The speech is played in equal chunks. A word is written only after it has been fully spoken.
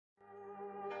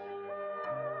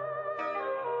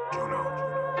Yeah,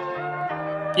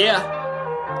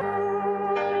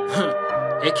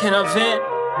 it can vent.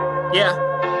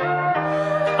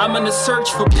 Yeah, I'm in the search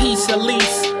for peace at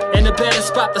least, and a better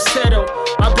spot to settle.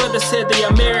 My brother said the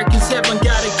Americans haven't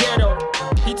got a ghetto.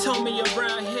 He told me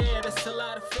around here there's a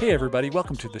lot of. Hey everybody,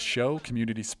 welcome to the show,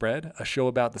 Community Spread, a show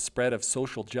about the spread of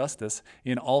social justice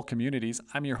in all communities.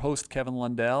 I'm your host, Kevin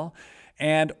Lundell,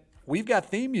 and we've got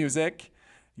theme music.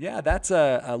 Yeah, that's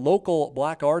a local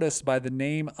black artist by the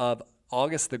name of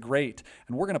August the Great,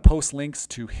 and we're going to post links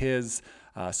to his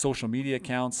social media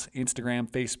accounts,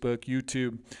 Instagram, Facebook,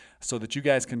 YouTube, so that you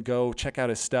guys can go check out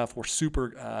his stuff. We're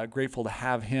super grateful to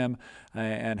have him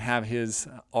and have his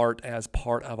art as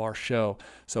part of our show.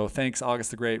 So thanks,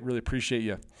 August the Great. Really appreciate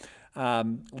you.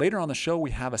 Later on the show,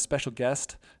 we have a special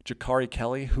guest, Jakari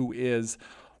Kelly, who is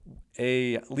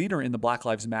a leader in the Black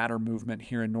Lives Matter movement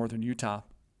here in Northern Utah.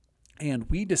 And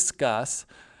we discuss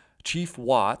Chief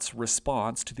Watt's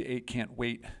response to the 8 Can't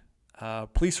Wait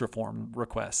police reform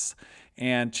requests.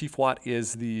 And Chief Watt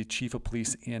is the chief of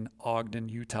police in Ogden,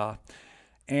 Utah.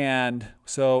 And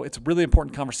so it's a really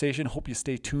important conversation. Hope you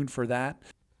stay tuned for that.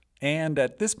 And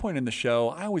at this point in the show,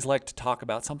 I always like to talk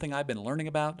about something I've been learning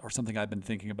about or something I've been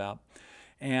thinking about.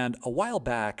 And a while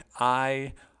back,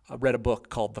 I read a book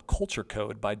called The Culture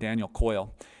Code by Daniel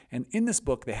Coyle. And in this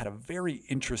book, they had a very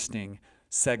interesting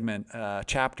segment,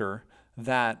 chapter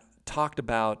that talked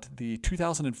about the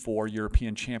 2004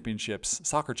 European Championships,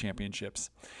 soccer championships.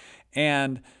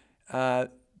 And the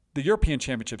European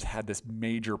Championships had this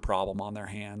major problem on their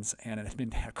hands, and it has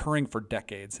been occurring for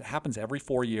decades. It happens every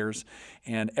 4 years,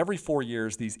 and every 4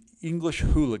 years, these English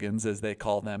hooligans, as they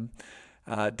call them,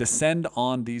 descend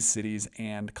on these cities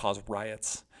and cause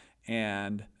riots,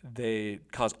 and they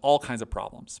cause all kinds of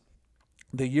problems.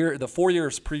 The 4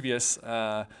 years previous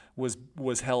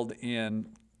was held in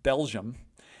Belgium,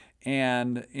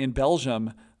 and in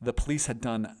Belgium, the police had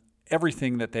done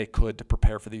everything that they could to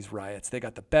prepare for these riots. They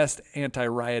got the best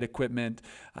anti-riot equipment,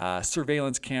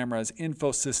 surveillance cameras,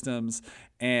 info systems,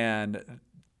 and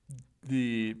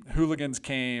the hooligans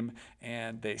came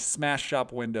and they smashed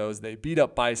shop windows, they beat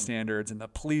up bystanders, and the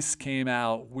police came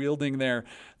out wielding their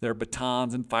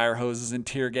batons and fire hoses and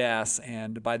tear gas,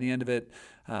 and by the end of it,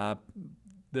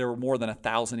 there were more than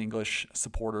 1,000 English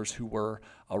supporters who were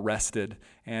arrested,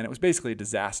 and it was basically a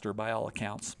disaster by all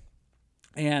accounts.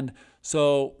 And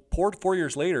so 4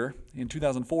 years later, in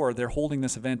 2004, they're holding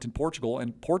this event in Portugal,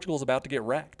 and Portugal's about to get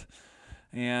wrecked.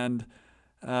 And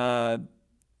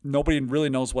nobody really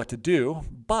knows what to do,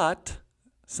 but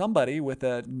somebody with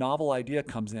a novel idea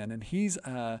comes in, and he's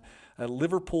a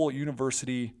Liverpool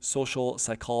University social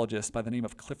psychologist by the name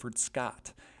of Clifford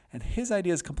Scott. And his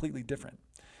idea is completely different.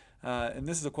 And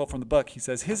this is a quote from the book. He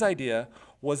says, his idea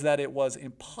was that it was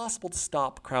possible to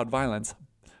stop crowd violence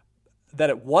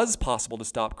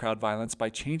by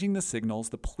changing the signals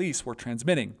the police were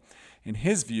transmitting. In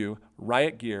his view,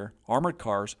 riot gear, armored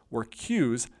cars were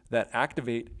cues that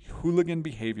activate hooligan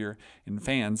behavior in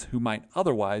fans who might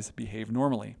otherwise behave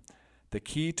normally. The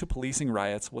key to policing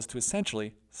riots was to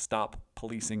essentially stop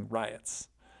policing riots.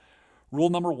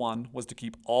 Rule number 1 was to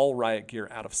keep all riot gear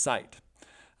out of sight.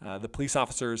 The police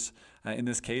officers, in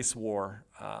this case, wore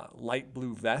light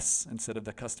blue vests instead of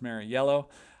the customary yellow.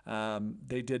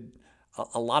 They did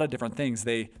a lot of different things.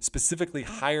 They specifically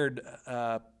hired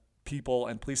people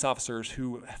and police officers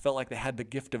who felt like they had the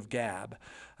gift of gab.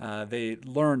 They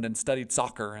learned and studied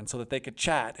soccer, and so that they could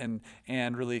chat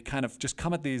and really kind of just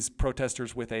come at these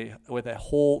protesters with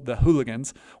the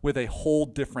hooligans with a whole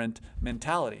different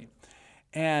mentality.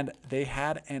 And they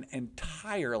had an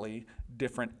entirely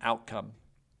different outcome.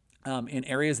 In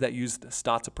areas that used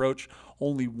Stott's approach,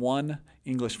 only one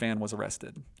English fan was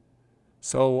arrested.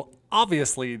 So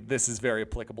obviously this is very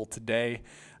applicable today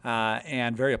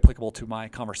and very applicable to my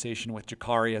conversation with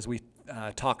Jakari as we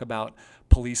talk about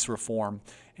police reform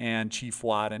and Chief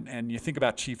Watt. And you think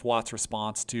about Chief Watt's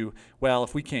response to, well,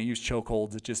 if we can't use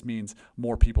chokeholds, it just means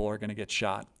more people are going to get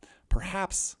shot.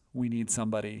 Perhaps we need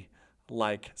somebody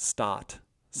like Stott,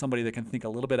 somebody that can think a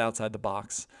little bit outside the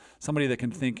box, somebody that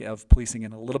can think of policing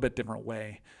in a little bit different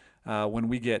way when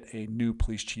we get a new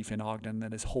police chief in Ogden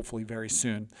that is hopefully very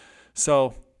soon.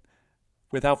 So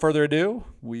without further ado,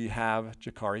 we have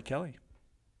Jakari Kelly.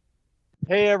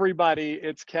 Hey everybody,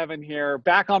 it's Kevin here,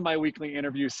 back on my weekly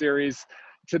interview series.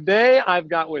 Today I've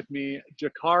got with me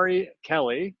Jakari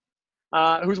Kelly,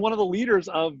 who's one of the leaders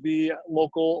of the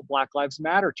local Black Lives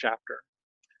Matter chapter.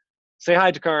 Say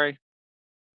hi, Jakari.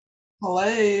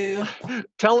 Hello.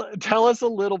 Tell us a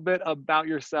little bit about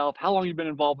yourself, how long you've been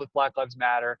involved with Black Lives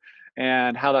Matter,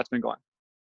 and how that's been going.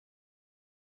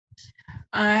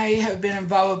 I have been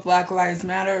involved with Black Lives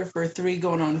Matter for 3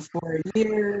 going on 4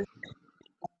 years.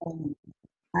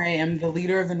 I am the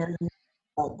leader of the Northern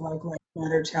Black Lives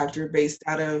Matter chapter based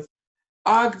out of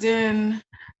Ogden,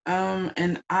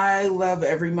 and I love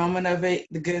every moment of it,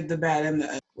 the good, the bad, and the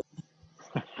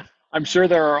ugly. I'm sure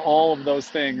there are all of those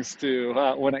things too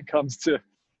when it comes to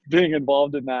being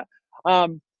involved in that.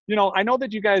 I know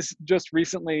that you guys just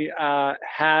recently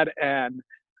had an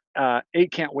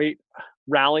 8 Can't Wait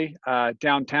rally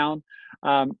downtown.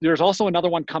 There's also another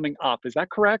one coming up. Is that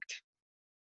correct?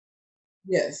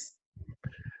 Yes.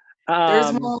 There's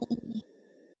Um, one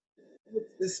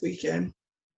this weekend.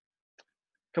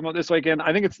 Come up this weekend.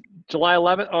 I think it's July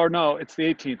 11th, or no, it's the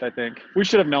 18th. I think we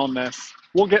should have known this.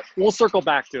 We'll circle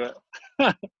back to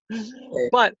it.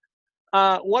 But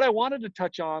what I wanted to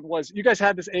touch on was you guys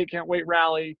had this 8 Can't Wait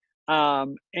rally,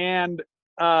 and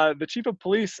the chief of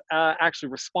police actually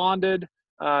responded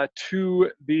to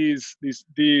these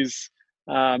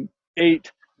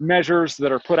 8 measures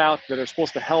that are put out that are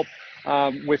supposed to help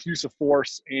with use of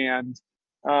force. And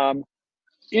um,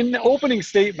 in the opening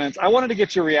statements, I wanted to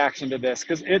get your reaction to this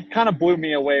because it kind of blew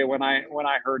me away when I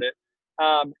heard it.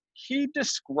 He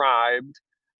described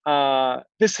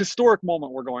this historic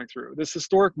moment we're going through, this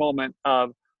historic moment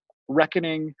of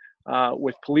reckoning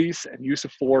with police and use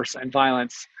of force and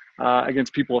violence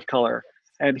against people of color.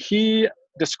 And he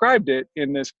described it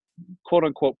in this quote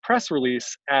unquote press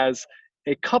release as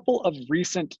a couple of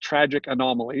recent tragic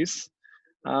anomalies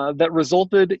that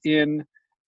resulted in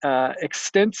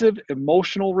extensive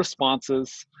emotional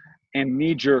responses and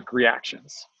knee-jerk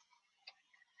reactions.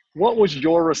 What was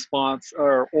your response,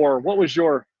 or what was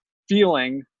your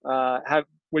feeling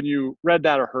when you read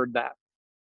that or heard that?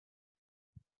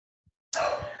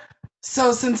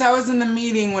 So since I was in the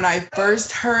meeting when I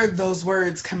first heard those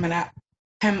words come out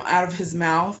of his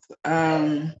mouth,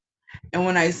 and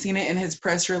when I seen it in his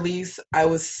press release, I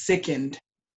was sickened.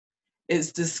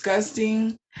 It's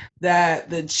disgusting that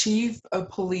the chief of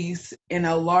police in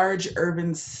a large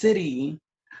urban city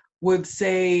would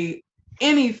say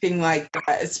anything like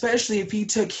that, especially if he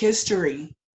took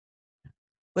history.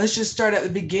 Let's just start at the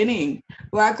beginning.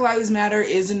 Black Lives Matter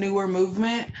is a newer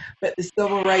movement, but the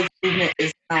civil rights movement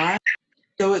is not.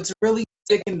 So it's really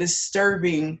sick and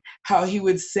disturbing how he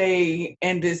would say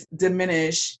and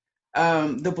diminish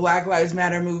the Black Lives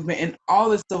Matter movement and all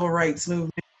the civil rights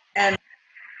movement and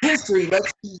history.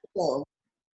 Let's just go.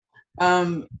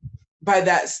 By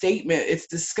that statement, it's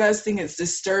disgusting. It's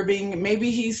disturbing. Maybe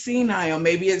he's senile.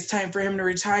 Maybe it's time for him to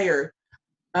retire.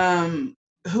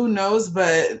 Who knows?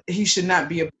 But he should not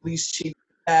be a police chief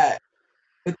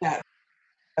with that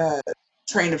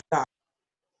train of thought.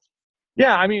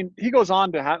 Yeah, I mean, he goes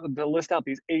on to list out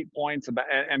these 8 points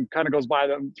and kind of goes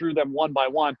through them one by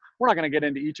one. We're not going to get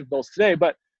into each of those today,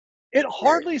 but it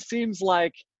hardly seems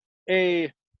like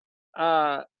a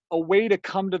way to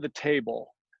come to the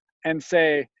table and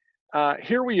say,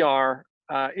 here we are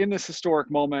in this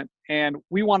historic moment, and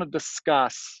we want to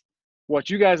discuss what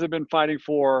you guys have been fighting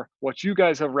for, what you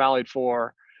guys have rallied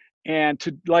for, and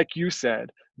to, like you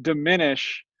said,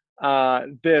 diminish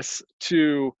this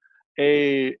to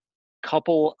a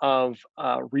couple of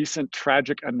recent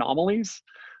tragic anomalies.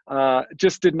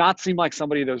 Just did not seem like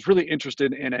somebody that was really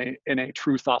interested in a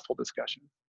true, thoughtful discussion.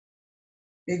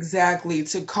 Exactly.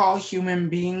 To call human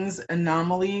beings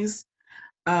anomalies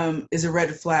is a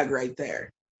red flag right there.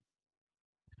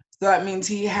 So that means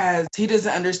he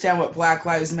doesn't understand what Black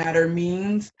Lives Matter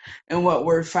means and what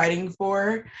we're fighting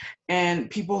for. And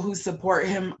people who support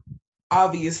him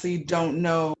obviously don't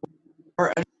know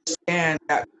or understand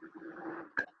that.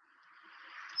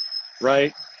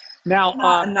 Right. Now,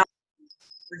 not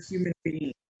for human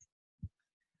beings.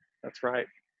 That's right.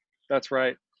 That's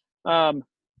right.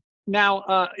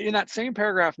 Now, in that same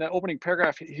paragraph, in that opening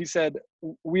paragraph, he said,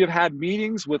 we have had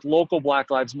meetings with local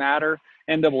Black Lives Matter,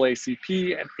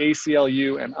 NAACP, and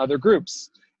ACLU, and other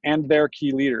groups, and their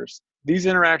key leaders. These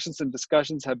interactions and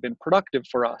discussions have been productive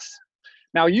for us.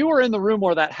 Now, you were in the room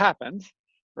where that happened,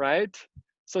 right?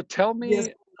 So tell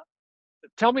me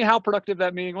how productive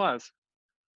that meeting was.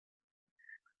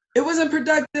 It wasn't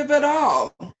productive at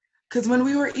all. Because when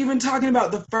we were even talking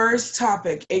about the first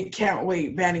topic, 8 Can't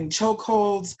Wait, banning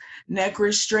chokeholds, neck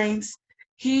restraints,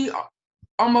 he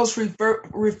almost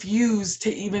refused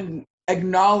to even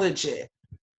acknowledge it.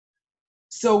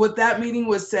 So what that meeting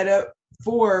was set up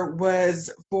for was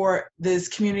for this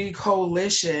community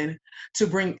coalition to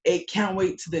bring 8 Can't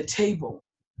Wait to the table.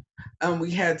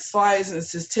 We had slides and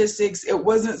statistics. It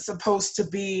wasn't supposed to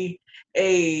be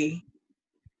a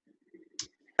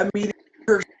meeting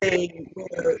per se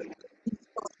where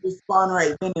respond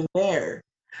right then and there.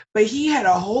 But he had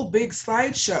a whole big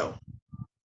slideshow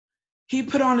he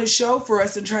put on a show for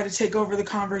us and tried to take over the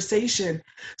conversation.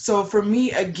 So for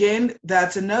me, again,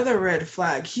 that's another red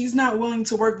flag. He's not willing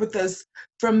to work with us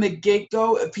from the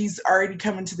get-go if he's already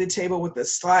coming to the table with a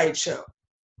slideshow.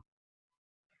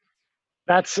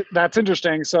 That's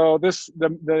interesting. So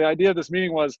the idea of this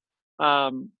meeting was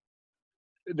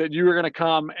that you were going to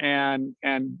come and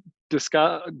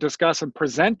discuss and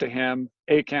present to him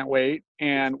A Can't Wait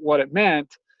and what it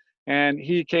meant, and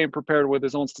he came prepared with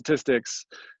his own statistics.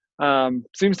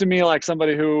 Seems to me like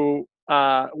somebody who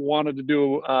wanted to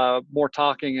do more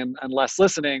talking and less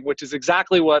listening, which is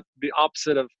exactly what the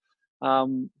opposite of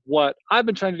what I've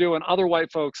been trying to do and other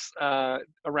white folks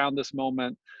around this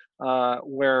moment,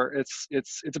 where it's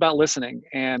about listening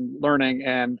and learning,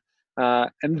 and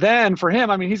then for him,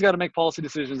 I mean, he's got to make policy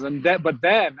decisions, but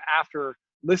then after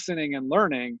listening and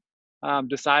learning,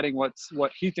 deciding what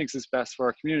he thinks is best for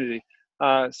our community.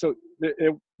 So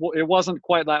it wasn't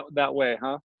quite that way,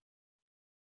 huh?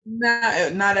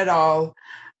 Not at all.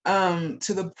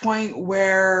 To the point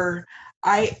where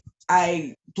I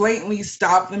blatantly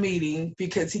stopped the meeting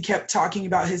because he kept talking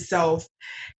about himself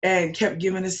and kept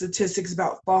giving us statistics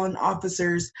about fallen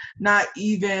officers, not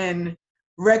even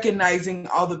recognizing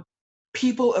all the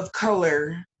people of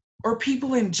color or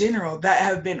people in general that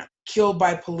have been killed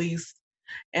by police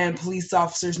and police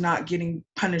officers not getting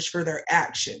punished for their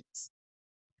actions.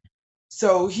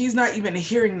 So he's not even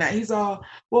hearing that. He's all,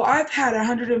 well, I've had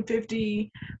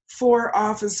 154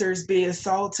 officers be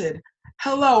assaulted.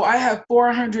 Hello, I have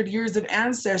 400 years of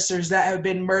ancestors that have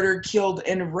been murdered, killed,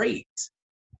 and raped.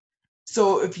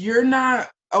 So if you're not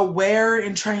aware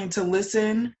and trying to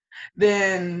listen,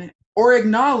 then, or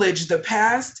acknowledge the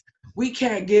past, we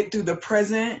can't get through the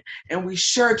present, and we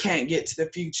sure can't get to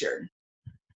the future.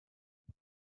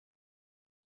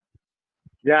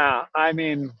 Yeah, I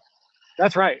mean,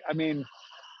 that's right. I mean,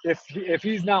 if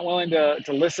he's not willing to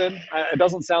listen, it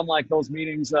doesn't sound like those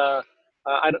meetings.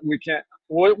 We can't.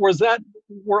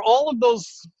 Were all of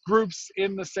those groups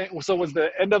in the same? So was the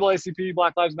NAACP,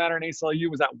 Black Lives Matter, and ACLU,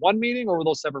 was that one meeting, or were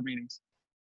those separate meetings?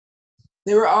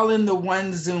 They were all in the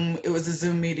one Zoom. It was a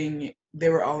Zoom meeting. They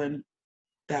were all in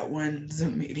that one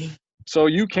Zoom meeting. So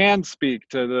you can speak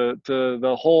to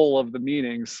the whole of the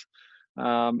meetings.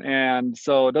 And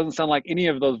so it doesn't sound like any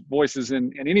of those voices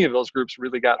in any of those groups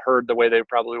really got heard the way they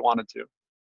probably wanted to.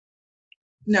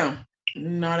 No,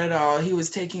 not at all. He was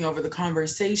taking over the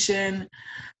conversation.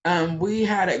 We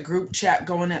had a group chat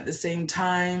going at the same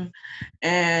time,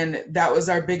 and that was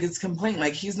our biggest complaint.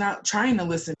 Like, he's not trying to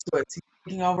listen to us. He's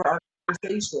taking over our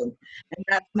conversation. And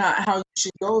that's not how you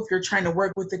should go if you're trying to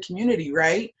work with the community,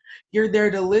 right? You're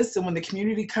there to listen. When the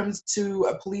community comes to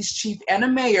a police chief and a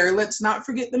mayor, let's not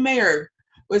forget the mayor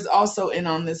was also in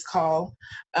on this call.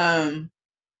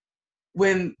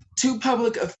 When two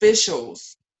public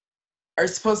officials are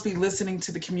supposed to be listening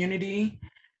to the community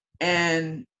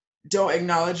and don't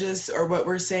acknowledge us or what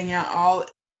we're saying at all,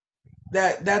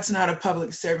 that's not a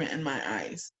public servant in my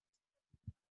eyes.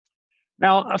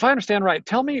 Now, if I understand right,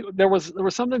 tell me, there was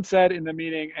something said in the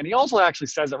meeting, and he also actually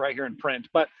says it right here in print,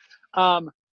 but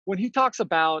when he talks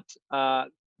about the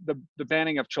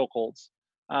banning of chokeholds,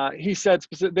 he said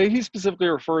he specifically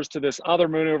refers to this other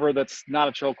maneuver that's not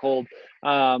a chokehold,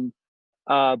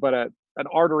 but an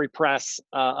artery press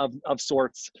of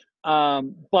sorts.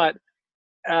 But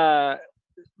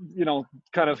you know,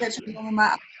 kind of.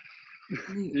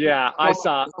 Yeah, I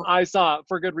saw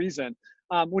for good reason.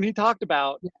 When he talked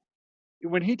about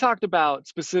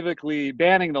specifically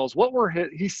banning those, what were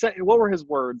his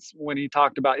words when he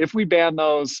talked about, if we ban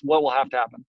those, what will have to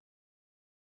happen?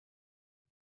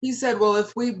 He said, well,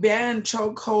 if we ban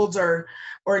chokeholds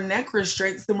or neck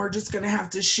restraints, then we're just going to have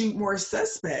to shoot more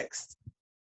suspects.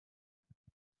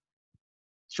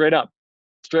 Straight up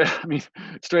said.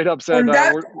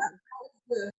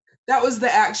 That was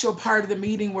the actual part of the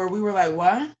meeting where we were like,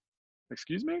 what?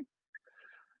 Excuse me?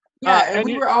 Yeah, and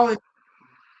we were all in.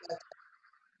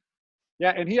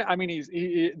 Yeah, and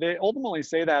they ultimately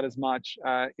say that as much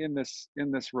in this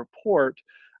report,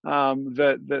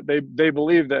 that they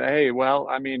believe that, hey, well,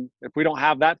 I mean, if we don't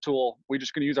have that tool, we're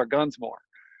just going to use our guns more,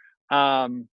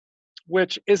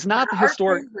 which is not the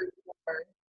historic.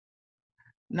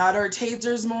 Not our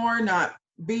tasers more, not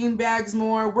bean bags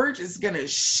more. We're just going to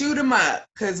shoot them up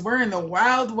because we're in the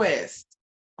Wild West.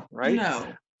 Right. You know.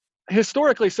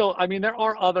 Historically, so I mean, there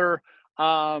are other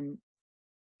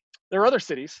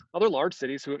cities, other large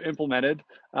cities who have implemented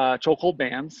chokehold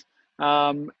bans.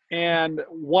 And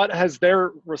what has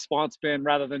their response been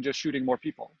rather than just shooting more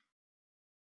people?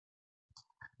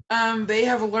 They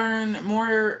have learned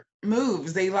more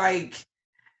moves. They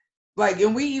Like,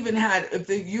 and we even had,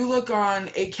 you look on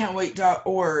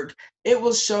acan'twait.org, it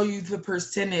will show you the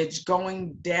percentage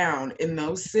going down in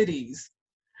those cities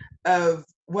of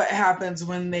what happens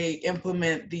when they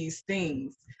implement these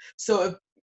things. So if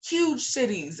huge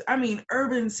cities, I mean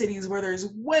urban cities where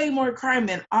there's way more crime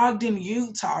than Ogden,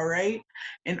 Utah, right?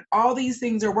 And all these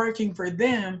things are working for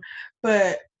them,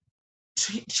 but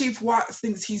Chief Watts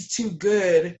thinks he's too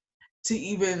good to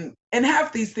even, and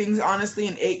half these things, honestly,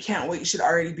 in 8 Can't Wait should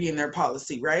already be in their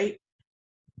policy, right?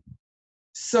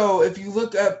 So if you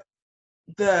look up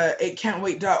the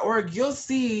acan'twait.org, you'll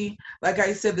see, like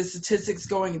I said, the statistics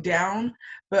going down,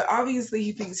 but obviously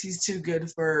he thinks he's too good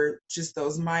for just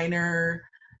those minor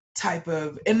type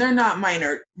of, and they're not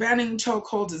minor. Banning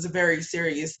chokeholds is a very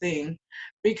serious thing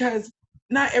because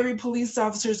not every police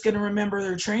officer is going to remember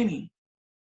their training.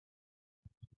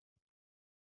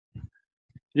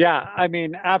 Yeah, I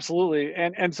mean, absolutely.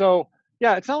 And so,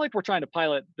 yeah, it's not like we're trying to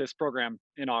pilot this program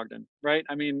in Ogden, right?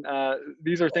 I mean,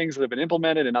 these are things that have been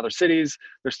implemented in other cities.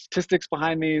 There's statistics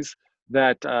behind these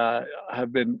that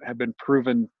have been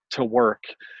proven to work.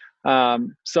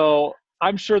 So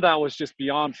I'm sure that was just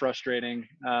beyond frustrating.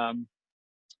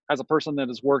 As a person that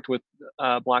has worked with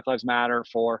Black Lives Matter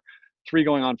for 3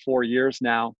 going on 4 years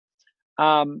now,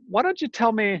 why don't you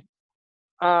tell me,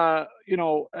 as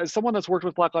someone that's worked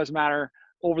with Black Lives Matter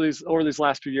over these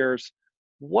last few years,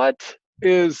 what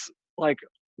is like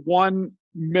one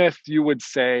myth you would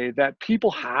say that people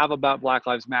have about Black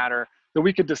Lives Matter that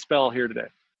we could dispel here today?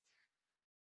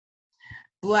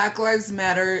 Black Lives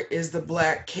Matter is the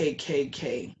Black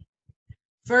KKK.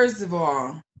 First of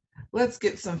all, let's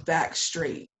get some facts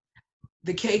straight.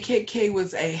 The KKK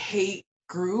was a hate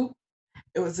group.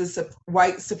 It was a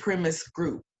white supremacist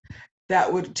group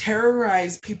that would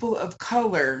terrorize people of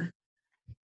color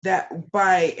that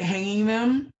by hanging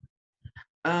them,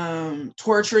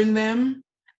 torturing them,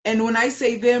 and when I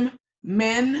say them,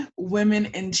 men, women,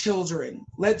 and children.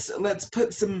 Let's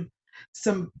put some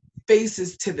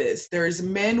faces to this. There's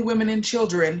men, women, and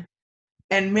children,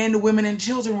 and men, women, and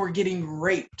children were getting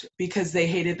raped because they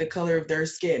hated the color of their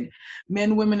skin.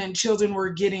 Men, women, and children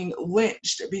were getting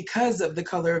lynched because of the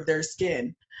color of their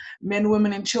skin. Men,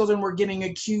 women, and children were getting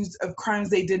accused of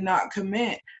crimes they did not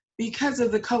commit because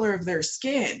of the color of their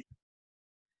skin.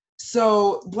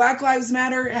 So Black Lives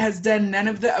Matter has done none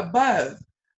of the above.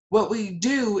 What we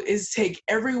do is take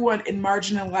everyone in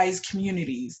marginalized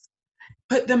communities,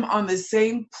 put them on the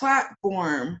same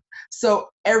platform so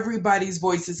everybody's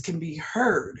voices can be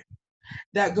heard.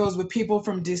 That goes with people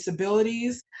from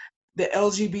disabilities, the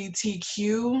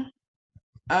LGBTQ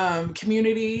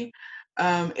community.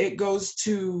 It goes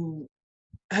to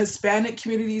Hispanic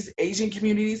communities, Asian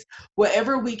communities.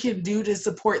 Whatever we can do to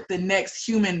support the next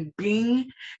human being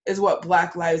is what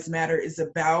Black Lives Matter is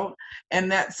about.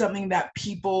 And that's something that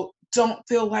people don't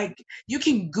feel like, you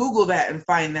can Google that and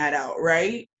find that out,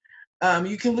 right?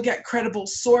 You can look at credible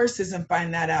sources and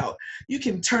find that out. You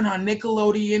can turn on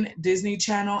Nickelodeon, Disney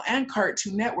Channel, and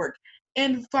Cartoon Network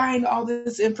and find all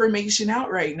this information out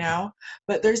right now.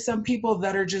 But there's some people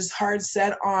that are just hard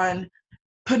set on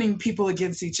putting people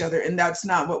against each other, and that's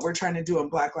not what we're trying to do in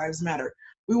Black Lives Matter.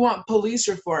 We want police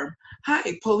reform.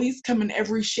 Hi, police come in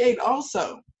every shade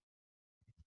also.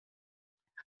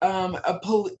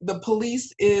 The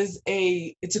police it's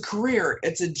a career,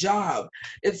 it's a job.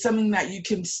 It's something that you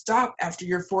can stop after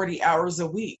your 40 hours a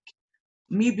week.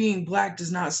 Me being Black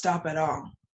does not stop at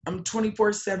all. I'm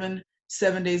 24/7,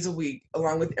 7 days a week,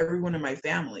 along with everyone in my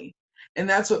family. And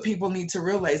that's what people need to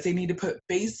realize. They need to put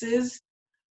faces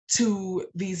to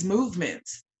these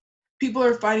movements. People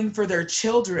are fighting for their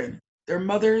children, their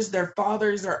mothers, their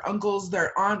fathers, their uncles,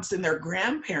 their aunts, and their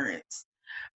grandparents.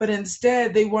 But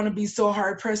instead, they want to be so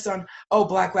hard pressed on, oh,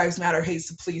 Black Lives Matter hates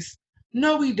the police.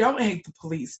 No, we don't hate the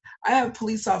police. I have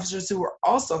police officers who are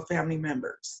also family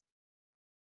members,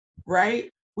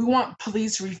 right? We want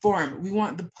police reform. We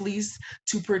want the police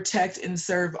to protect and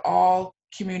serve all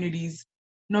communities,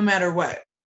 no matter what.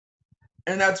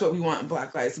 And that's what we want in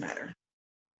Black Lives Matter.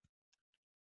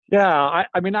 Yeah,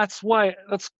 I mean, that's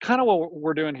kind of what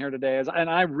we're doing here today. And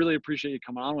I really appreciate you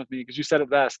coming on with me because you said it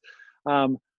best.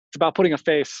 It's about putting a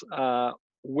face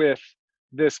with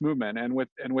this movement and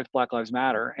with Black Lives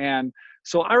Matter. And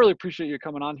so I really appreciate you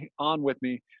coming on with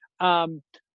me.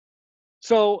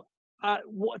 So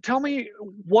tell me,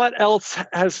 what else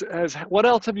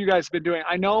have you guys been doing?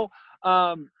 I know,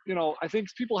 I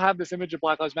think people have this image of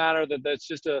Black Lives Matter that's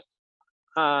just a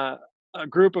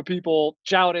group of people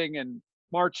shouting and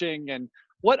marching, and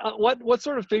what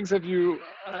sort of things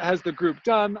has the group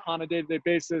done on a day-to-day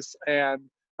basis and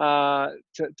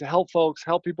to help folks,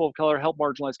 help people of color, help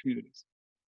marginalized communities?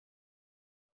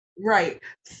 Right.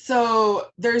 So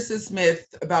there's this myth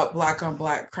about black on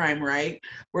black crime, right?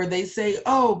 Where they say,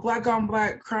 oh, black on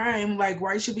black crime, like,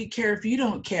 why should we care if you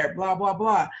don't care? Blah, blah,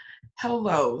 blah.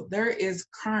 Hello, there is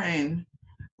crime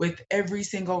with every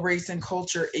single race and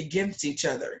culture against each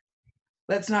other.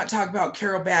 Let's not talk about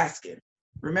Carol Baskin.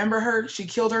 Remember her? She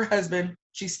killed her husband.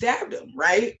 She stabbed him,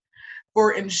 right?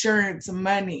 For insurance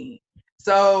money.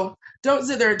 So don't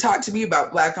sit there and talk to me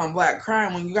about black on black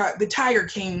crime when you got the Tiger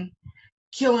King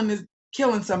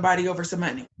killing somebody over some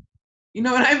money. You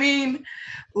know what I mean?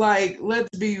 Like,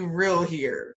 let's be real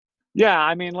here. Yeah,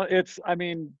 I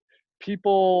mean,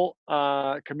 people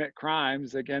commit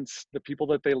crimes against the people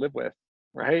that they live with,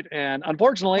 right? And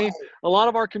unfortunately, a lot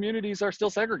of our communities are still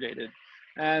segregated.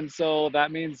 And so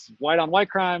that means white on white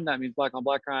crime, that means black on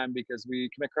black crime, because we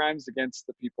commit crimes against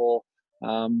the people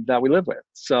that we live with.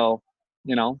 So,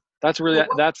 that's really,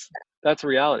 that's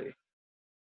reality.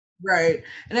 Right.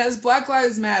 And as Black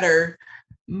Lives Matter,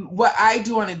 what I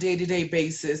do on a day-to-day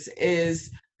basis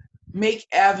is make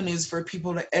avenues for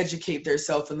people to educate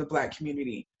themselves in the Black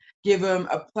community, give them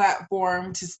a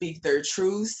platform to speak their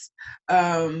truths,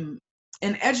 and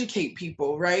educate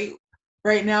people, right?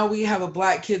 Right now we have a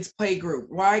Black Kids Play Group.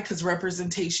 Why? Because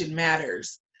representation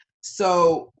matters.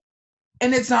 So,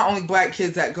 and it's not only Black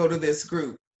kids that go to this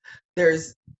group.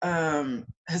 There's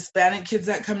Hispanic kids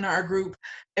that come to our group.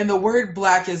 And the word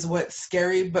Black is what's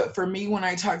scary. But for me, when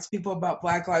I talk to people about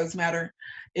Black Lives Matter,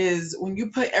 is when you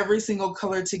put every single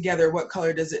color together, what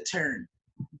color does it turn?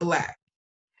 Black.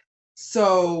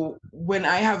 So when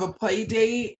I have a play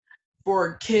date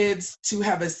for kids to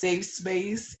have a safe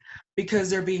space because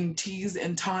they're being teased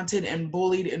and taunted and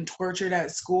bullied and tortured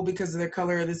at school because of their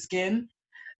color of the skin,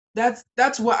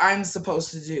 that's what I'm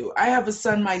supposed to do. I have a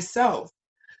son myself.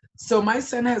 So my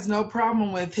son has no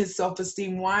problem with his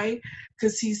self-esteem. Why?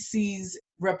 Because he sees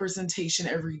representation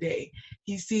every day.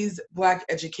 He sees Black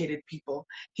educated people.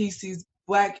 He sees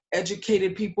Black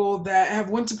educated people that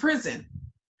have went to prison,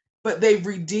 but they've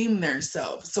redeemed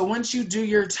themselves. So once you do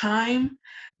your time,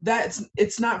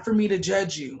 it's not for me to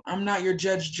judge you. I'm not your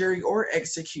judge, jury, or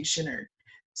executioner.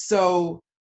 So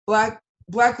Black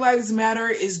Lives Matter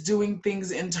is doing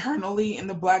things internally in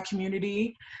the Black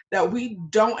community that we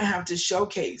don't have to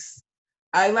showcase.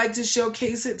 I like to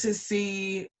showcase it to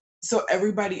see so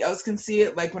everybody else can see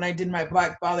it. Like when I did my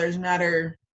Black Fathers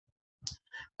Matter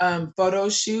photo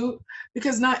shoot,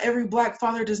 because not every Black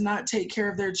father does not take care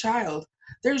of their child.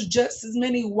 There's just as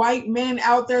many white men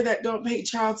out there that don't pay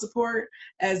child support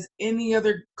as any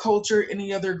other culture,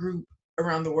 any other group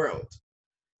around the world.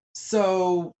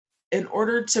 So in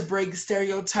order to break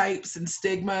stereotypes and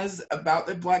stigmas about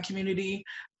the Black community,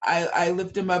 I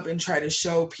lift them up and try to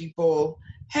show people,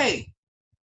 hey,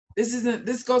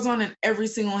 this goes on in every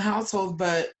single household,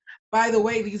 but by the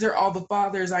way, these are all the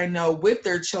fathers I know with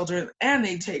their children and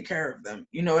they take care of them.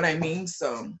 You know what I mean?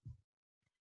 So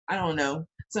I don't know.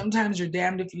 Sometimes you're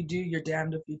damned if you do, you're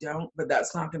damned if you don't, but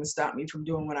that's not going to stop me from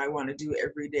doing what I want to do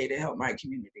every day to help my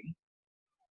community.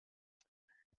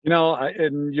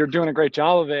 And you're doing a great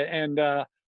job of it. And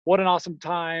what an awesome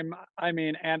time. I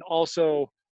mean, and also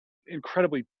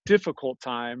incredibly difficult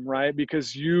time, right?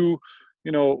 Because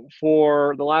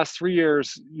for the last 3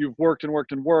 years, you've worked and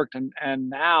worked and worked. And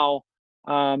now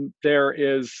there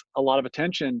is a lot of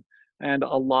attention and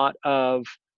a lot of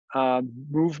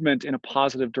movement in a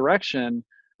positive direction.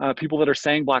 People that are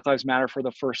saying Black Lives Matter for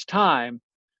the first time.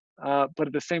 But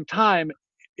at the same time,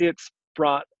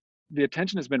 the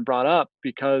attention has been brought up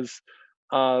because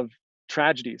of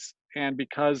tragedies and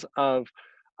because of,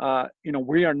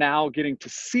 we are now getting to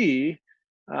see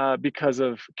because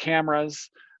of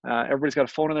cameras. Everybody's got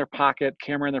a phone in their pocket,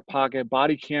 camera in their pocket,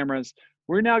 body cameras.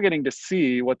 We're now getting to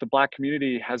see what the Black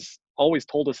community has always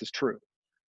told us is true.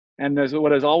 And there's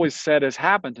what has always said has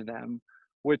happened to them,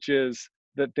 which is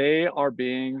that they are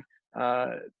being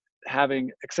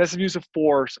having excessive use of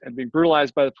force and being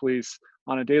brutalized by the police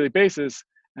on a daily basis.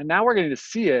 And now we're getting to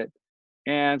see it.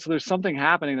 And so there's something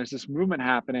happening. There's this movement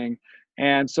happening.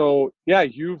 And so, yeah,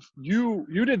 you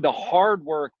did the hard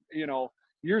work,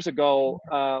 years ago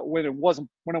when it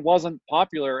wasn't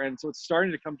popular. And so it's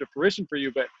starting to come to fruition for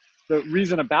you. But the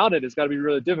reason about it has got to be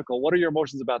really difficult. What are your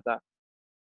emotions about that?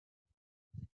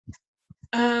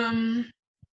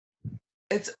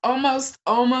 It's almost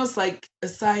like a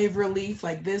sigh of relief,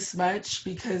 like this much,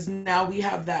 because now we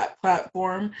have that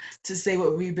platform to say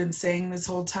what we've been saying this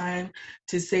whole time,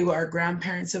 to say what our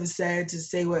grandparents have said, to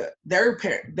say what their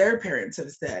parents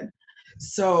have said.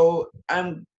 So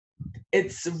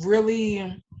it's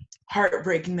really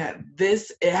heartbreaking that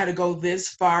it had to go this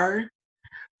far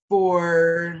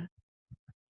for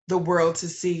the world to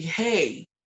see, hey,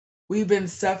 We've been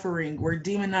suffering. We're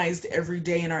demonized every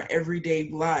day in our everyday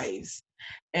lives.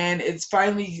 And it's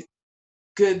finally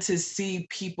good to see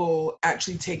people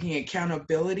actually taking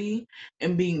accountability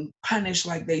and being punished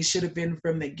like they should have been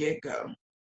from the get-go.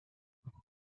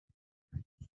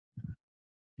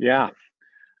 Yeah.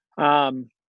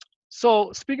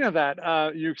 So speaking of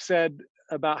that, you said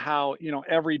about how,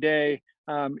 every day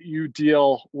you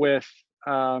deal with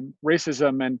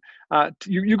racism, and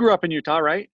you grew up in Utah,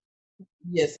 right?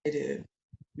 Yes, I did.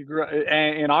 You grew up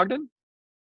in Ogden?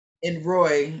 In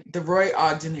Roy, the Roy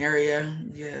Ogden area,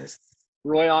 yes.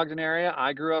 Roy Ogden area.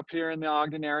 I grew up here in the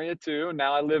Ogden area too.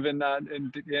 Now I live in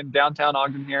downtown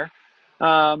Ogden here.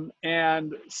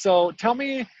 And so tell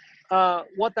me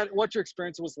what your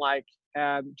experience was like.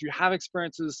 And do you have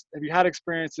experiences? Have you had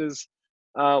experiences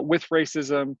with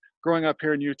racism growing up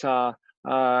here in Utah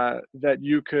that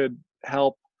you could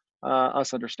help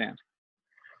us understand?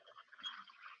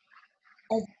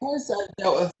 Of course, I've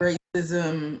dealt with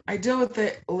racism. I deal with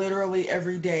it literally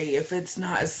every day. If it's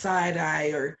not a side eye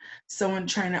or someone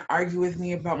trying to argue with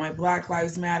me about my Black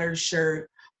Lives Matter shirt,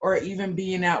 or even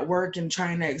being at work and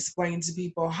trying to explain to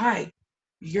people, hi,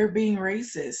 you're being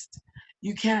racist.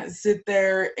 You can't sit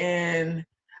there and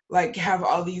like have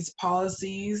all these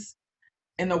policies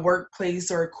in the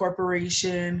workplace or a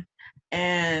corporation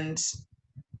and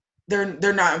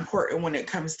they're not important when it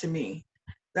comes to me.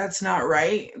 That's not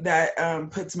right. That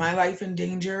puts my life in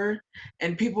danger,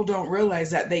 and people don't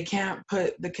realize that they can't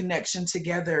put the connection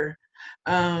together.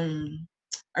 I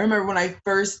remember when I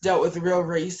first dealt with real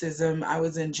racism, I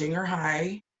was in junior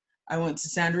high. I went to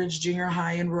Sandridge Junior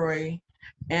High in Roy,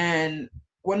 and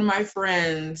one of my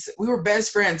friends, we were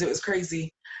best friends. It was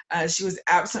crazy. She was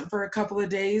absent for a couple of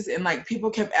days, and like people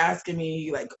kept asking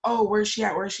me, like, "Oh, where's she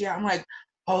at? Where's she at?" I'm like,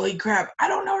 "Holy crap, I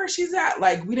don't know where she's at."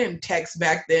 Like, we didn't text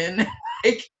back then.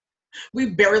 Like,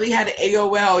 we barely had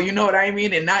AOL, you know what I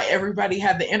mean? And not everybody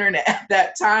had the internet at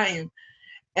that time.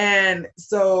 And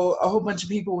so a whole bunch of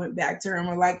people went back to her and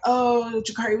were like, "Oh,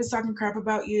 Jakari was talking crap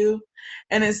about you."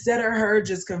 And instead of her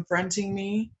just confronting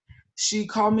me, she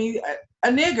called me a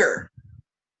nigger,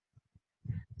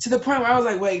 to the point where I was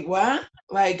like, "Wait, what?"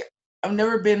 Like, I've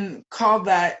never been called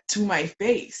that to my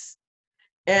face.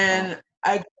 And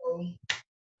I go,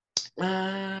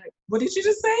 "What did you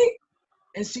just say?"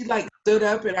 And she like stood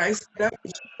up and I stood up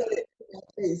and she said it to my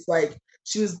face. Like,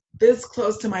 she was this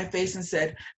close to my face and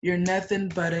said, "You're nothing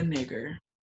but a nigger."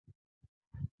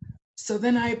 So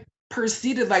then I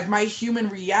proceeded, like, my human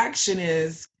reaction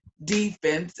is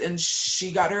defense, and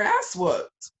she got her ass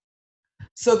whooped.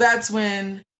 So that's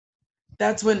when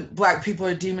Black people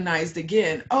are demonized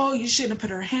again. "Oh, you shouldn't have put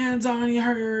her hands on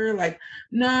her." Like,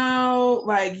 no,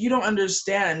 like, you don't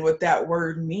understand what that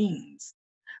word means.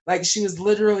 Like, she was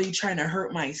literally trying to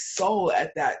hurt my soul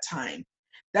at that time.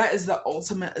 That is the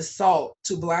ultimate assault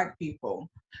to Black people.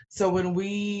 So when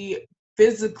we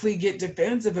physically get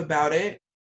defensive about it,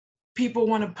 people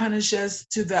want to punish us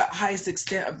to the highest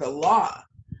extent of the law.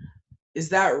 Is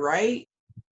that right?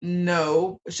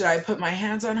 No. Should I put my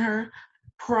hands on her?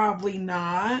 Probably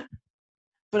not.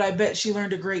 But I bet she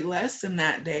learned a great lesson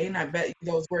that day, and I bet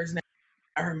those words never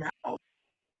out of her mouth,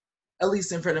 at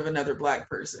least in front of another Black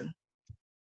person.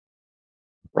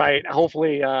 Right.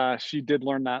 Hopefully, she did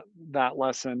learn that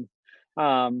lesson.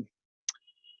 Um,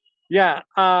 yeah.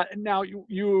 Now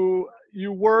you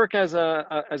work as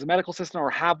a medical assistant, or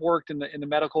have worked in the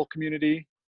medical community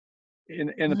in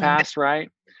the Mhm. past, right?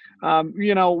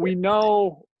 We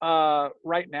know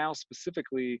right now,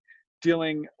 specifically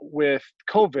dealing with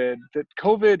COVID, that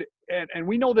COVID, and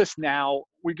we know this now.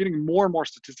 We're getting more and more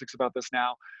statistics about this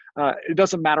now. It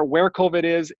doesn't matter where COVID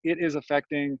is; it is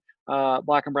affecting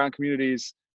Black and Brown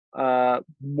communities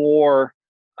more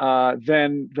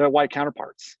than the white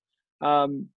counterparts.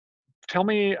 Um, Tell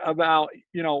me about,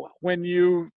 when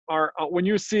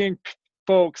you're seeing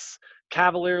folks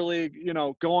cavalierly,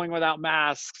 going without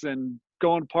masks and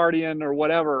going partying or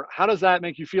whatever. How does that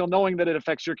make you feel, knowing that it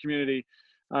affects your community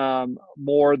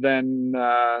more than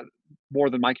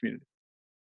my community?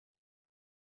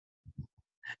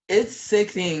 It's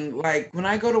sickening. Like, when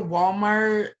I go to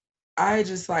Walmart, I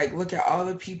just like look at all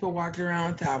the people walking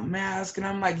around without masks, and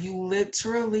I'm like, you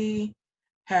literally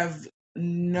have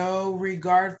no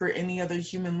regard for any other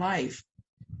human life.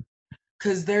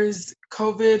 Because there's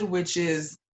COVID, which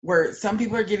is where some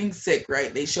people are getting sick,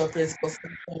 right? They show physical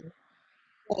symptoms.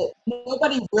 But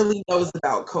nobody really knows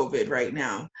about COVID right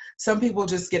now. Some people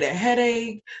just get a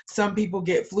headache. Some people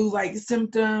get flu-like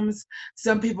symptoms.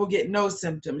 Some people get no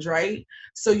symptoms, right?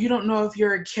 So you don't know if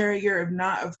you're a carrier of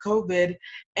not of COVID.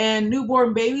 And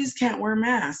newborn babies can't wear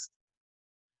masks.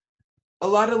 a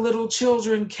lot of little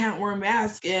children can't wear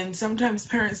masks, and sometimes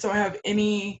parents don't have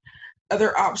any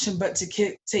other option but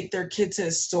to take their kid to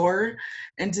a store,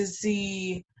 and to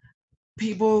see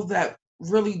people that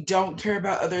really don't care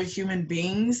about other human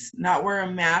beings not wear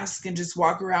a mask and just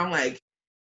walk around like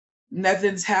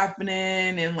nothing's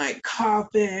happening, and like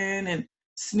coughing and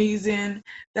sneezing.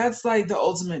 That's like the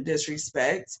ultimate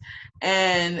disrespect.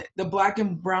 And the Black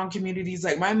and brown communities,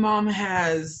 like my mom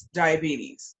has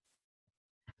diabetes,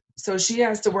 so she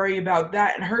has to worry about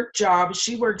that. And her job,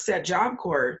 she works at Job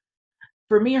Corps.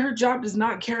 For me, her job does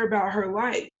not care about her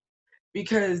life,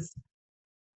 because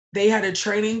they had a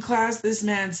training class. This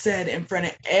man said in front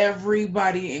of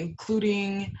everybody,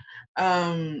 including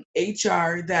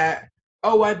HR, that,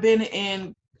 oh, I've been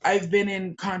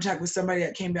in contact with somebody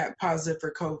that came back positive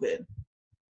for COVID.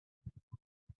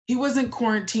 He wasn't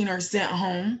quarantined or sent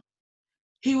home.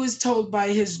 He was told by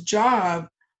his job,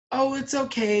 oh, it's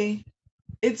okay,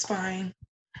 it's fine.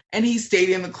 And he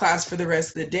stayed in the class for the rest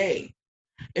of the day.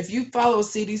 If you follow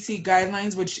CDC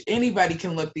guidelines, which anybody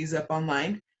can look these up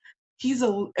online, he's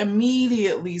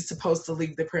immediately supposed to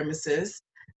leave the premises,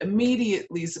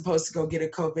 immediately supposed to go get a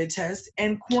COVID test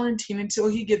and quarantine until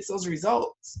he gets those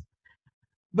results.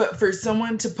 But for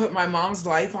someone to put my mom's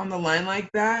life on the line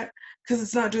like that, because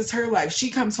it's not just her life, she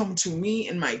comes home to me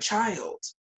and my child.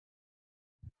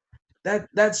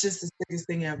 That's just the sickest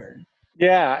thing ever.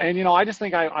 Yeah, and I just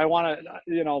think I want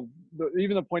to,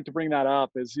 even the point to bring that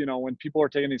up is, when people are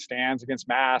taking these stands against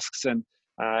masks and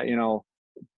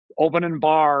opening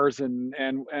bars and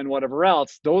whatever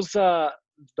else, those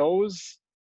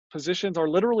positions are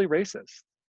literally racist,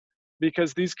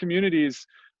 because these communities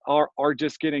are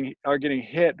getting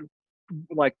hit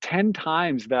like 10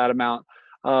 times that amount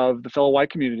of the fellow white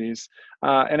communities,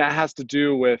 and that has to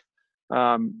do with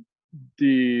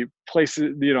the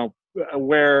places,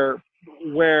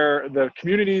 where the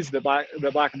communities that Black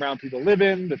and brown people live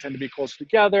in, that tend to be close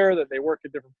together, that they work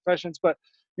in different professions. But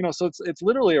so it's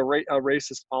literally a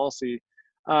racist policy,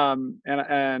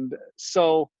 and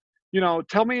so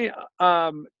tell me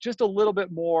just a little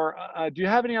bit more. Do you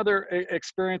have any other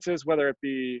experiences, whether it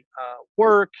be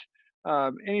work,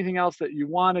 anything else that you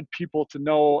wanted people to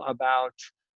know about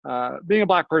being a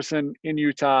Black person in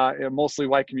Utah, a mostly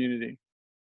white community?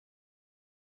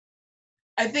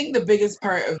 I think the biggest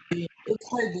part of it's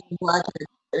hard being Black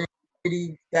in a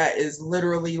city that is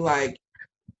literally like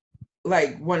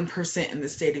 1% in the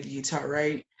state of Utah,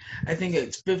 right? I think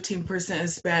it's 15%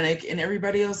 Hispanic and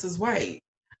everybody else is white.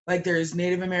 Like there's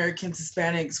Native Americans,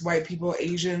 Hispanics, white people,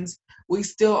 Asians. We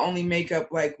still only make up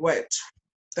 35%,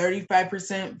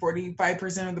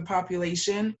 45% of the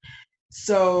population.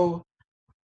 So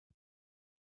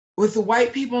with the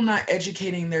white people not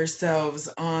educating themselves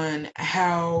on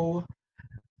how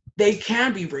they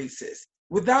can be racist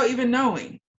without even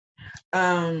knowing,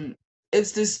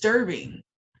 it's disturbing.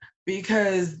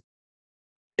 Because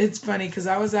it's funny, because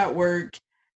I was at work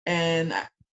and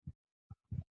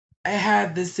I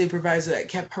had this supervisor that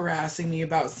kept harassing me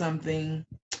about something.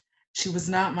 She was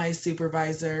not my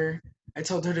supervisor. I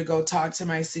told her to go talk to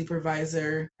my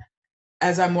supervisor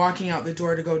as I'm walking out the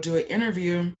door to go do an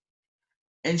interview.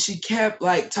 And she kept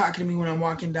talking to me when I'm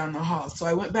walking down the hall. So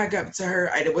I went back up to her.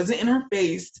 It wasn't in her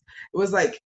face. It was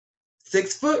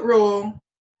 6-foot rule.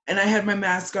 And I had my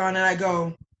mask on and I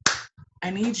go, I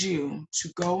need you to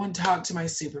go and talk to my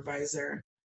supervisor.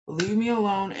 Leave me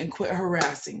alone and quit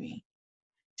harassing me.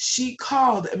 She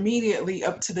called immediately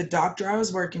up to the doctor I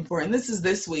was working for, and this is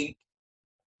this week,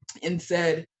 and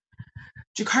said,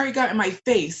 Jakari got in my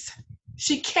face.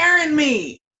 She Karen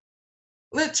me.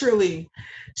 Literally.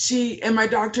 And my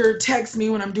doctor texts me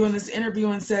when I'm doing this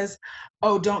interview and says,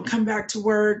 oh, don't come back to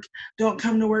work. Don't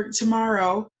come to work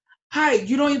tomorrow. Hi,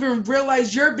 you don't even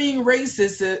realize you're being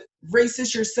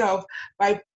racist yourself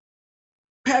by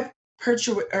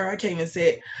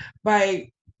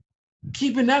by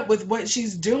keeping up with what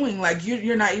she's doing.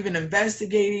 You're not even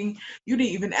investigating. You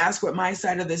didn't even ask what my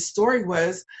side of this story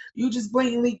was. You just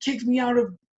blatantly kicked me out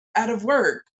of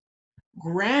work.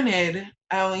 Granted,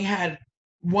 I only had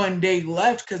 1 day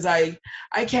left because I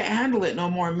can't handle it no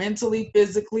more, mentally,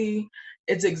 physically.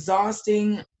 It's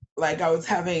exhausting. I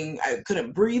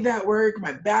couldn't breathe at work.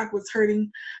 My back was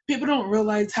hurting. People don't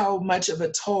realize how much of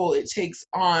a toll it takes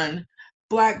on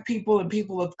Black people and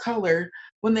people of color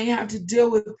when they have to deal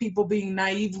with people being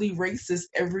naively racist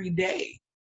every day.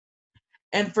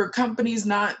 And for companies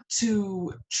not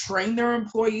to train their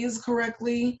employees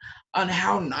correctly on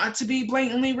how not to be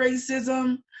blatantly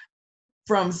racism,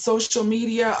 from social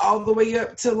media all the way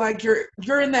up to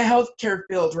you're in the healthcare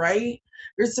field, right?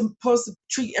 You're supposed to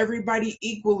treat everybody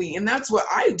equally. And that's what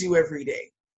I do every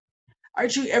day. I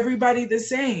treat everybody the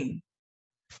same.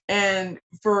 And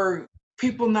for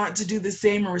people not to do the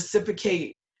same and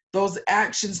reciprocate those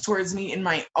actions towards me in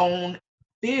my own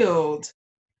field,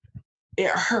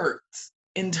 it hurts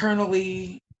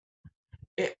internally.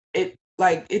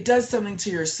 It does something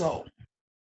to your soul,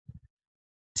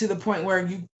 to the point where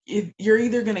you're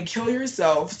either going to kill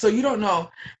yourself. So you don't know,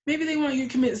 maybe they want you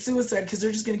to commit suicide because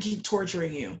they're just going to keep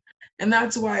torturing you. And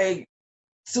that's why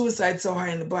suicide's so high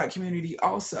in the Black community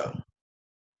also.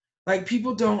 Like,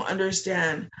 people don't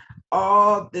understand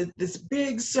all this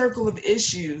big circle of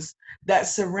issues that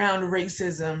surround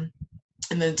racism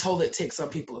and the toll it takes on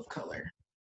people of color.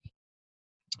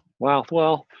 Wow.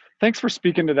 Well, thanks for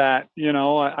speaking to that.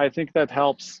 I think that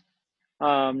helps.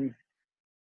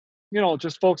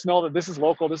 Just folks know that this is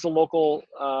local. This is a local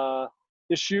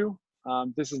issue.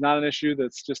 This is not an issue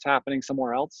that's just happening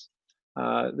somewhere else.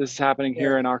 This is happening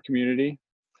here in our community.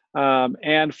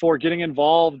 And for getting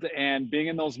involved and being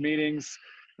in those meetings,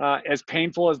 as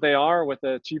painful as they are with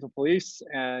the chief of police,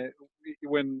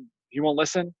 when he won't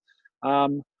listen.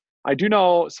 I do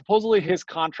know supposedly his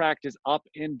contract is up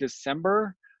in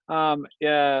December. I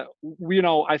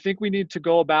think we need to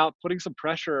go about putting some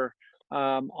pressure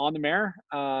on the mayor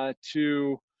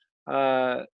to,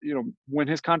 when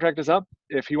his contract is up,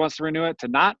 if he wants to renew it, to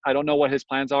not. I don't know what his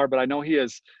plans are, but I know he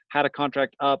has had a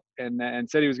contract up and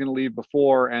said he was going to leave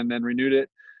before and then renewed it,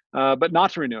 but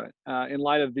not to renew it in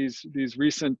light of these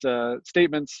recent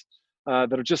statements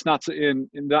that are just not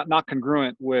not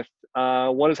congruent with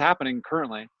what is happening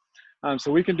currently.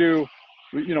 So we can do,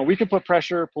 we can put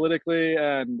pressure politically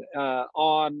and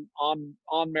on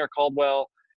Mayor Caldwell,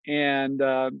 and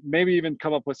maybe even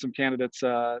come up with some candidates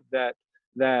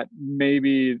that may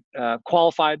be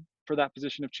qualified for that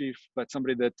position of chief, but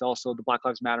somebody that also the Black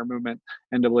Lives Matter movement,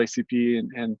 NAACP,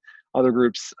 and other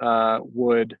groups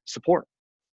would support.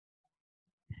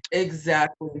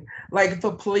 Exactly. Like, if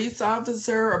a police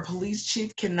officer or police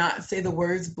chief cannot say the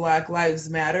words Black Lives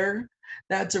Matter,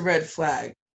 that's a red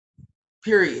flag.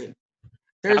 Period.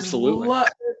 There's Absolutely.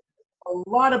 a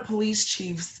lot of police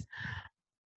chiefs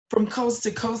from coast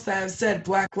to coast that have said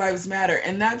Black Lives Matter,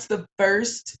 and that's the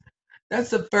first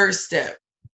step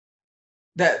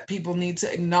that people need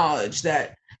to acknowledge,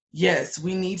 that yes,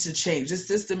 we need to change. This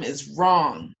system is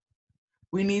wrong.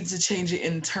 We need to change it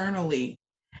internally.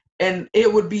 And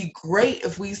it would be great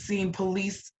if we seen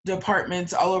police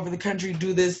departments all over the country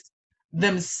do this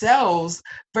themselves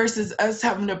versus us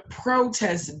having to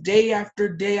protest day after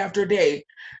day after day.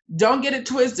 Don't get it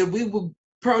twisted. We will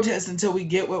protest until we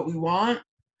get what we want,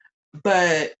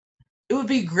 but it would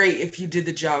be great if you did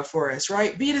the job for us,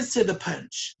 right? Beat us to the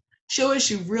punch. Show us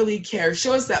you really care.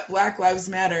 Show us that Black Lives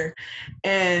Matter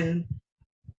and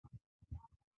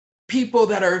people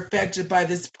that are affected by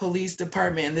this police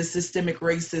department and this systemic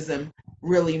racism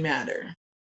really matter.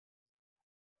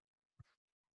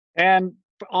 And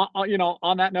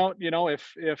on that note,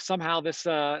 if somehow this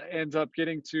ends up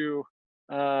getting to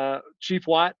Chief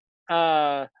Watt,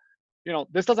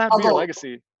 this doesn't have to be your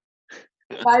legacy.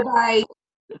 Bye-bye.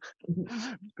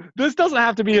 This doesn't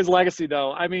have to be his legacy,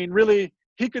 though. I mean, really,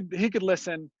 he could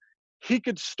listen. He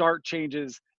could start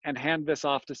changes and hand this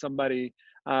off to somebody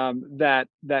that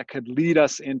could lead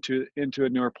us into a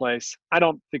newer place. I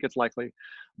don't think it's likely,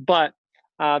 but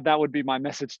that would be my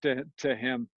message to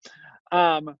him.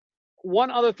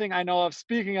 One other thing I know of,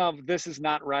 speaking of this is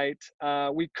not right,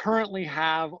 we currently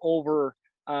have over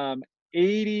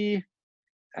 80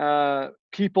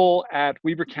 people at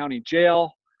Weber County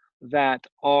Jail that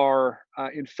are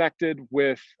infected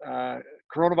with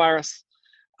coronavirus.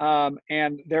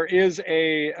 And there is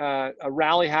a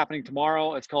rally happening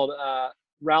tomorrow. It's called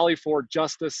Rally for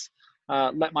Justice,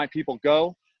 Let My People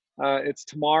Go. It's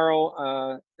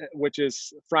tomorrow, which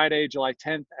is Friday, July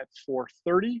 10th at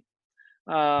 4:30.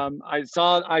 I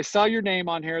saw your name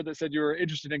on here that said you were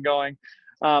interested in going.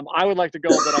 I would like to go,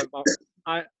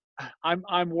 but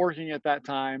I'm working at that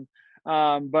time.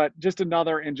 But just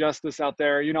another injustice out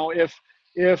there.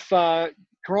 If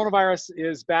coronavirus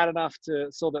is bad enough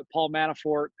so that Paul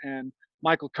Manafort and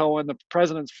Michael Cohen, the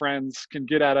president's friends, can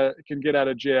get out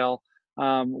of jail,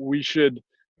 we should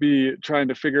be trying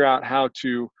to figure out how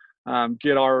to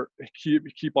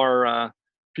keep our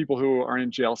people who are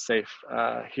in jail safe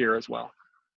here as well.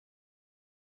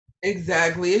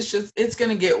 Exactly. It's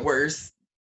going to get worse.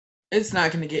 It's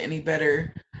not going to get any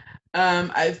better.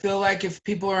 I feel like if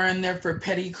people are in there for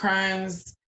petty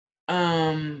crimes,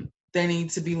 they need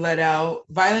to be let out.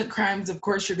 Violent crimes, of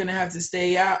course, you're going to have to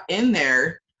stay out in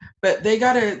there, but they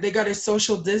gotta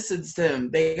social distance them.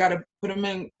 They gotta put them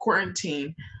in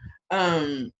quarantine.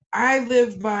 I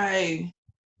live by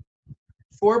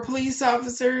 4 police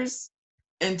officers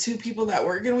and 2 people that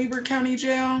work in Weber County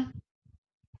Jail.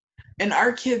 and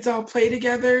our kids all play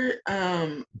together.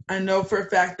 I know for a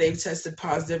fact they've tested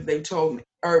positive. They've told me,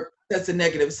 or tested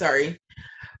negative, sorry.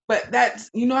 But that's,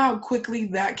 you know how quickly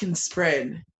that can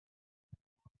spread.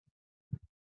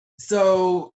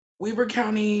 So Weber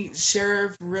County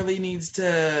Sheriff really needs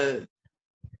to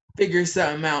figure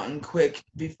something out and quick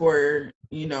before,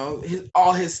 you know,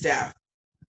 all his staff,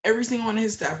 every single one of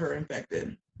his staff are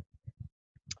infected.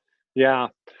 Yeah.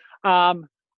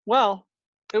 Well,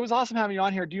 it was awesome having you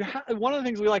on here. Do you have, one of the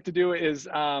things we like to do is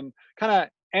kind of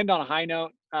end on a high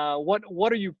note.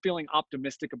 What are you feeling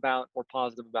optimistic about or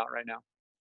positive about right now?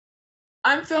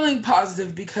 I'm feeling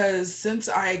positive because since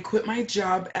I quit my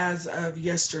job as of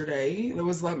yesterday, it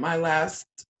was like my last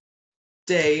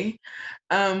day,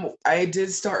 I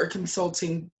did start a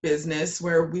consulting business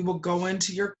where we will go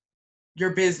into your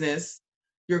business,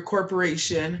 your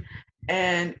corporation,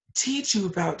 and teach you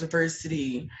about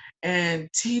diversity and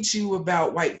teach you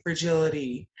about white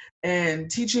fragility and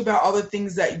teach you about all the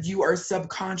things that you are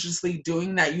subconsciously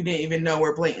doing that you didn't even know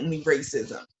were blatantly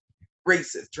racist,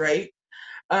 right?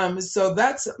 So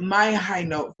that's my high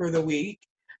note for the week.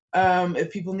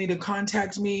 If people need to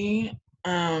contact me,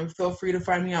 feel free to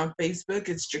find me on Facebook.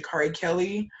 It's Jakari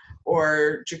Kelly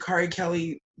or Jakari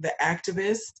Kelly the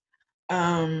Activist.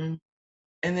 And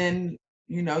then,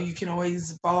 you know, you can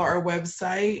always follow our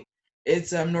website.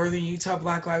 It's Northern Utah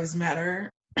Black Lives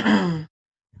Matter.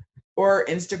 Or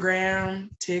Instagram,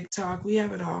 TikTok, we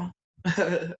have it all.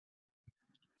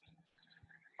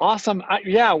 Awesome.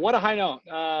 Yeah, what a high note.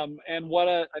 And what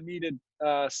a needed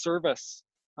service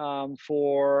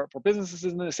for businesses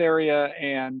in this area,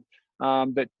 and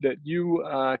that you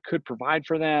could provide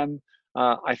for them.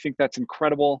 I think that's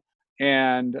incredible.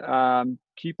 And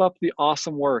keep up the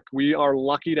awesome work. We are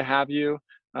lucky to have you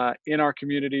in our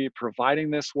community providing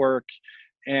this work,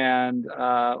 and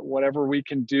whatever we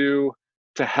can do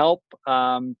to help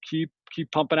keep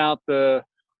pumping out the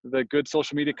good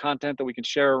social media content that we can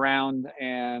share around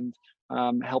and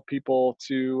help people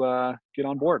to get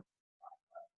on board.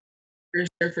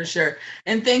 For sure.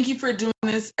 And thank you for doing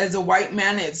this. As a white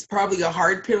man, it's probably a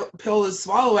hard pill to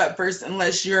swallow at first,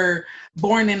 unless you're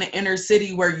born in an inner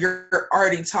city where you're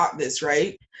already taught this,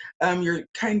 right? You're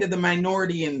kind of the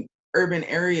minority in urban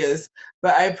areas.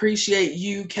 But I appreciate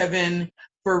you, Kevin,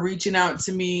 for reaching out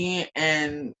to me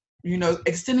and, you know,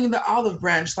 extending the olive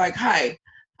branch. Like, hi,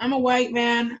 I'm a white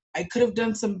man. I could have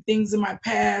done some things in my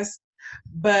past,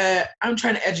 but I'm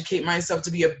trying to educate myself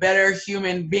to be a better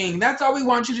human being. That's all we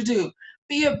want you to do.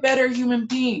 Be a better human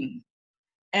being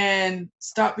and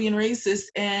stop being racist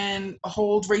and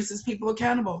hold racist people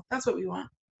accountable. That's what we want.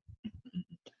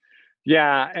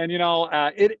 Yeah, and you know,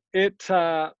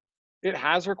 it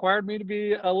has required me to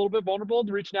be a little bit vulnerable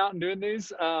to reaching out and doing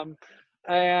these,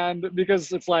 and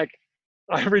because it's like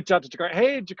I reached out to Jakari.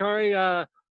 Hey, Jakari,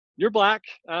 you're black.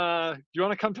 Do you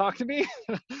want to come talk to me?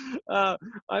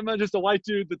 I'm just a white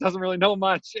dude that doesn't really know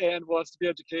much and wants to be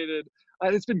educated.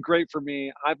 It's been great for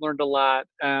me. I've learned a lot.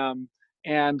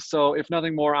 And so if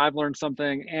nothing more, I've learned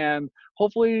something, and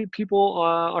hopefully people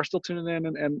are still tuning in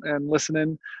and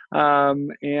listening. But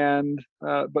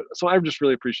so I just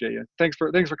really appreciate you. Thanks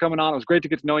for coming on. It was great to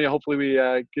get to know you. Hopefully we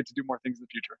get to do more things in the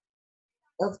future.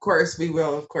 Of course we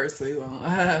will. Of course we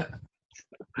will.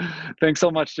 Thanks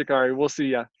so much, Jakari. We'll see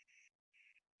ya.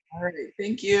 All right.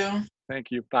 Thank you.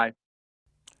 Thank you. Bye.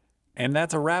 And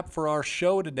that's a wrap for our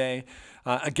show today.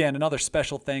 Again, another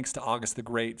special thanks to August the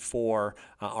Great for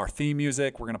our theme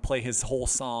music. We're going to play his whole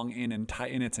song in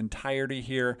its entirety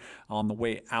here on the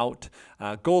way out.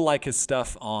 Go like his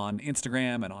stuff on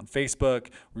Instagram and on Facebook.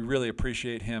 We really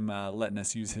appreciate him letting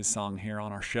us use his song here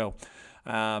on our show.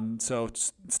 So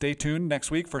stay tuned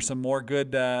next week for some more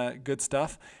good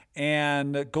stuff.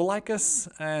 And go like us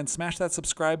and smash that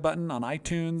subscribe button on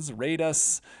iTunes. Rate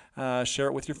us. Share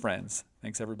it with your friends.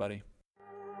 Thanks, everybody.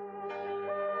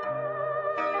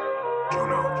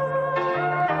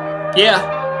 Yeah.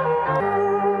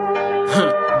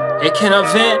 Hey, can I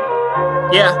vent?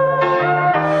 Yeah.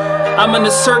 I'm in the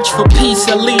search for peace,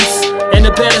 at least, and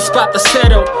a better spot to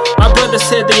settle. My brother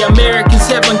said the Americans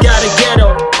haven't got a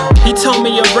ghetto. He told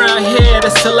me around here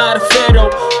that's a lot of federal.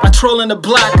 I troll in the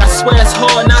block, I swear it's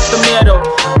hard not the metal.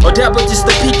 Or that was just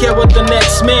a peek at what the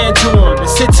next man doing. The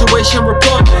situation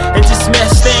report, it just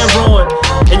messed and ruined.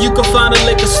 And you can find a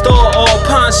liquor store or a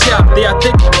pawn shop. They are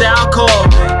thick with the alcohol,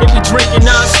 they be drinking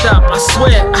non-stop. I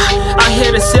swear, I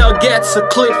here to sell gats a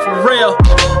clip for real.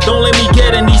 Don't let me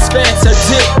get in these facts, I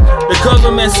dip. The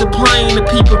government supplying the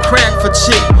people crack for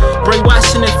cheap.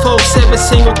 Brainwashing the folks, every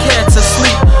single cat's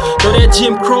asleep. Though that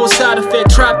Jim Crow side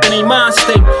effect trapped in a mind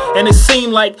state. And it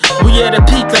seemed like we at a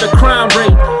peak of the crime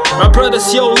rate. My brothers,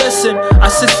 yo, listen,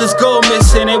 our sisters go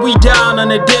missing, and we down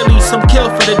on the daily, some kill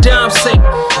for the dime's sake.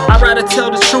 I'd rather tell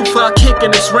the truth while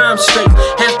kicking this rhyme straight.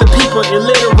 Half the people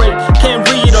illiterate, can't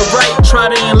read or write.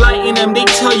 Try to enlighten them, they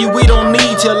tell you we don't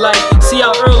need your light. See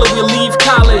how early we leave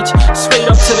college, straight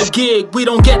up to the gig. We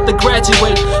don't get to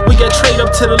graduate, we get trade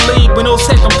up to the league with no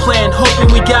second plan,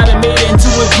 hoping we got it made it and do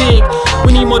it big.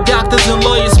 We need more doctors and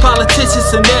lawyers,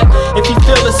 politicians and that. If you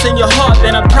feel this in your heart,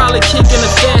 then I'm probably kicking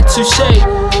the fat touche.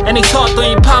 And they talk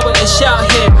they ain't power and shout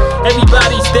here.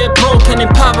 Everybody's dead broken,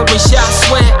 impoverished, I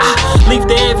swear. I leave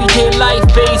the everyday life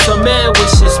based on mad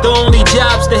wishes. The only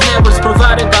jobs they have was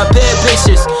provided by bad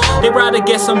bitches. They rather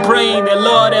get some brain than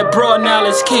law that broad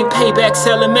knowledge. Can't pay back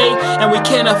LMA and we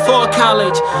can't afford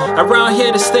college. Around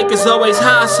here the stake is always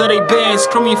high, so they ban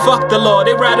screaming fuck the law.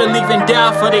 They rather leave and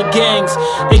die for their gangs.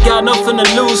 They got nothing to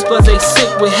lose, plus they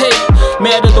sick with hate.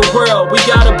 Mad at the world, we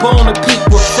got a bone to pick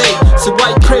with fate. So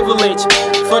white privilege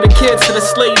for the kids of the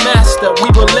slave master. We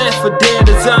were left for dead,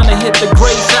 design to hit the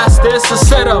grave faster. It's a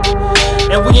setup,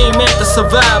 and we ain't meant to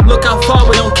survive. Look how far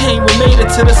we done came, we made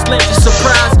it to this land to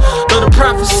surprise. Though the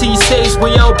prophecy says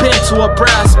we all been to a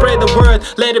bride. Spread the word,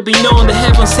 let it be known the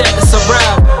heavens had to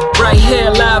survive. Right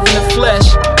here, live in the flesh.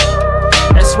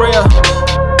 That's real.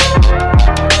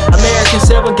 Americans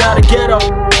ever got a ghetto.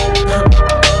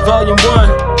 Volume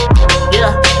 1.